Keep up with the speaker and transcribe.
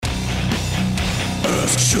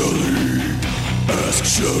Ask Shelly. Ask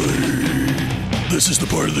Shelly. This is the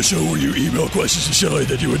part of the show where you email questions to Shelly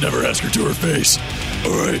that you would never ask her to her face.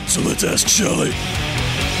 All right, so let's ask Shelly.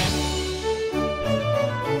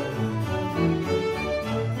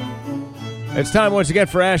 It's time once again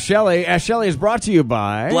for Ask Shelly. Ask Shelly is brought to you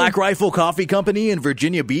by Black Rifle Coffee Company in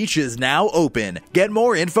Virginia Beach is now open. Get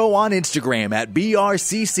more info on Instagram at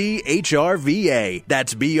BRCCHRVA.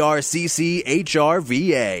 That's BRCCHRVA.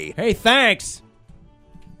 Hey, thanks.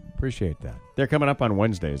 Appreciate that. They're coming up on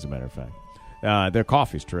Wednesday, as a matter of fact. Their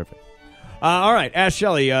coffee's terrific. All right, Ask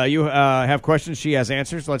Shelly. You have questions. She has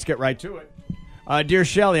answers. Let's get right to it. Dear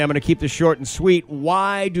Shelly, I'm going to keep this short and sweet.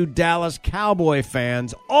 Why do Dallas Cowboy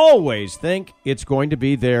fans always think it's going to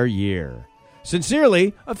be their year?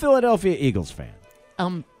 Sincerely, a Philadelphia Eagles fan.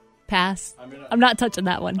 Pass. I'm not touching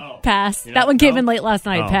that one. Oh. Pass. You That know- one came no? in late last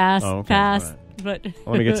night. Oh. Pass. Oh, okay. Pass. All right. But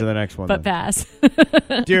Let me get to the next one. But then. pass.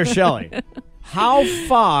 Dear Shelly, how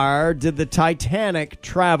far did the Titanic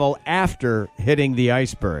travel after hitting the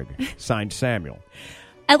iceberg? Signed, Samuel.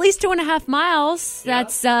 At least 2.5 miles.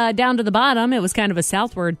 That's down to the bottom. It was kind of a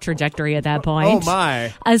southward trajectory at that point. Oh,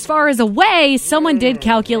 my. As far as away, someone did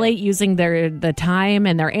calculate using the time,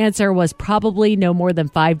 and their answer was probably no more than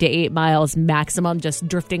 5 to 8 miles maximum, just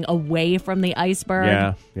drifting away from the iceberg.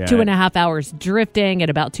 Yeah. 2.5 hours drifting at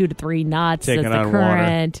about 2 to 3 knots. Taking That's the on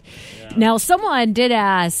current. Yeah. Now, someone did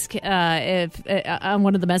ask if on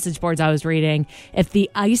one of the message boards I was reading if the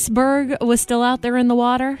iceberg was still out there in the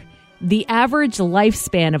water. The average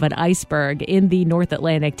lifespan of an iceberg in the North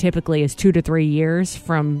Atlantic typically is 2 to 3 years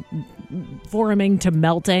from forming to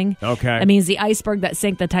melting. Okay. That means the iceberg that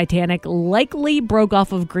sank the Titanic likely broke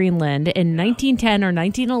off of Greenland in 1910 or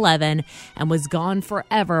 1911 and was gone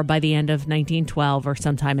forever by the end of 1912 or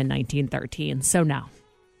sometime in 1913. So no.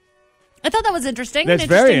 I thought that was interesting. That's An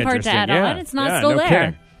very interesting part to interesting. add Yeah. on. It's not Yeah, still no there.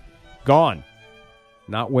 kidding. Gone.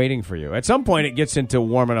 Not waiting for you. At some point, it gets into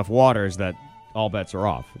warm enough waters that all bets are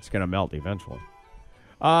off. It's going to melt eventually.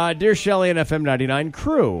 Dear Shelly and FM 99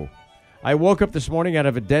 crew, I woke up this morning out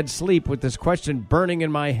of a dead sleep with this question burning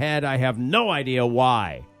in my head. I have no idea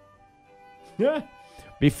why.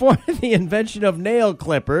 Before the invention of nail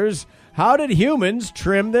clippers, how did humans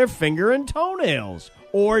trim their finger and toenails?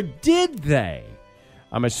 Or did they?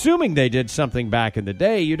 I'm assuming they did something back in the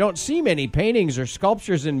day. You don't see many paintings or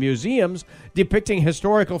sculptures in museums depicting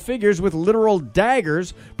historical figures with literal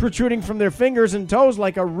daggers protruding from their fingers and toes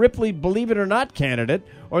like a Ripley Believe It or Not candidate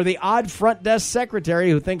or the odd front desk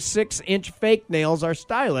secretary who thinks 6-inch fake nails are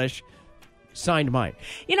stylish. Signed, Mike.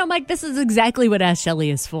 You know, Mike, this is exactly what Ask Shelly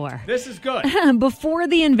is for. This is good. Before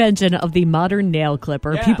the invention of the modern nail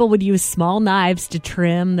clipper, people would use small knives to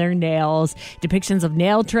trim their nails. Depictions of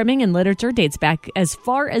nail trimming in literature dates back as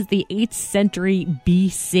far as the 8th century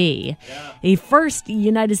BC. The first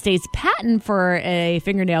United States patent for a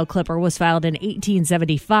fingernail clipper was filed in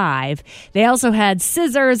 1875. They also had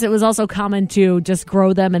scissors. It was also common to just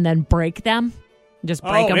grow them and then break them. Just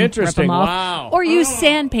break them, rip interesting. them off. Wow. Or use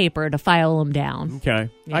sandpaper to file them down.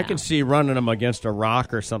 Okay. Yeah. I can see running them against a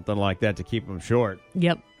rock or something like that to keep them short,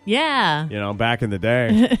 Yep. Yeah. you know, back in the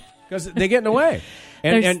day. Because they get in the way.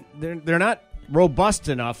 And they're not robust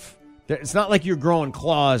enough. It's not like you're growing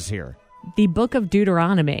claws here. The book of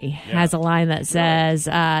Deuteronomy has a line that says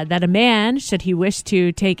that a man, should he wish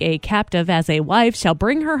to take a captive as a wife, shall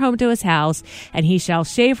bring her home to his house, and he shall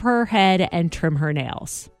shave her head and trim her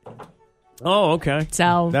nails. Oh, okay.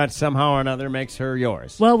 So that somehow or another makes her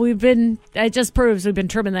yours. well, it just proves we've been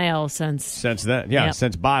trimming nails since. Since then. Yeah, Yep.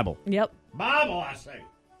 since Bible. Yep. Bible, I say.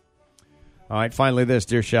 All right, finally this,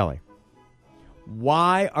 dear Shelley.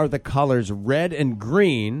 Why are the colors red and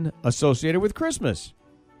green associated with Christmas?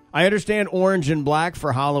 I understand orange and black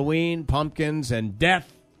for Halloween, pumpkins, and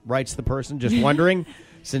death, writes the person. Just wondering.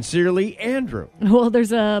 Sincerely, Andrew. Well,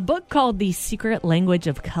 there's a book called The Secret Language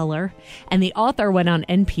of Color, and the author went on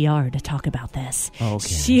NPR to talk about this. Okay.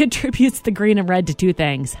 She attributes the green and red to two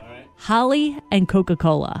things, holly and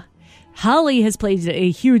Coca-Cola. Holly has played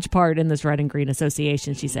a huge part in this red and green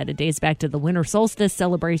association, she said. It dates back to the winter solstice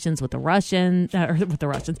celebrations with the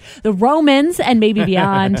the Romans, and maybe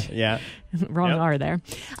beyond. Yeah. Wrong Yep. R there.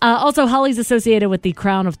 Also, holly's associated with the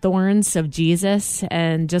crown of thorns of Jesus,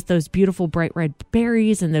 and just those beautiful bright red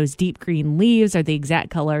berries and those deep green leaves are the exact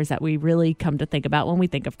colors that we really come to think about when we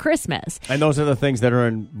think of Christmas. And those are the things that are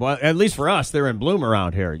in, well, at least for us, they're in bloom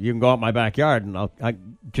around here. You can go out my backyard and I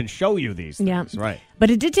can show you these things. Yeah. Right. But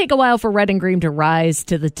it did take a while for red and green to rise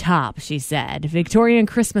to the top, she said. Victorian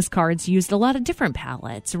Christmas cards used a lot of different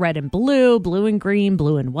palettes, red and blue and green,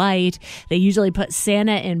 blue and white. They usually put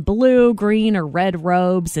Santa in blue, green or red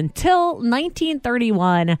robes until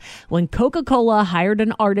 1931 when Coca-Cola hired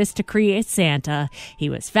an artist to create Santa. He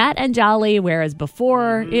was fat and jolly, whereas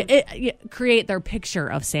before, create their picture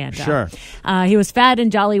of Santa. Sure. He was fat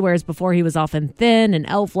and jolly, whereas before he was often thin and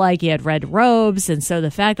elf-like. He had red robes, and so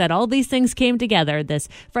the fact that all these things came together, this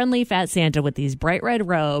friendly fat Santa with these bright red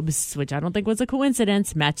robes, which I don't think was a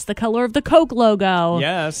coincidence, matched the color of the Coke logo.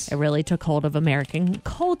 Yes. It really took hold of American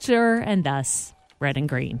culture, and thus red and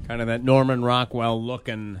green. Kind of that Norman Rockwell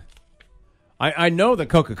looking. I know the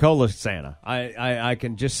Coca-Cola Santa. I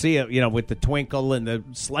can just see it, with the twinkle and the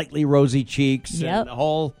slightly rosy cheeks and the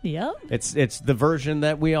whole. Yep. It's the version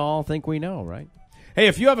that we all think we know, right? Hey,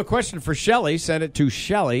 if you have a question for Shelley, send it to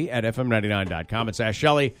Shelley at FM99.com. It's Ask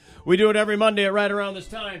Shelley. We do it every Monday at right around this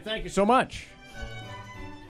time. Thank you so much.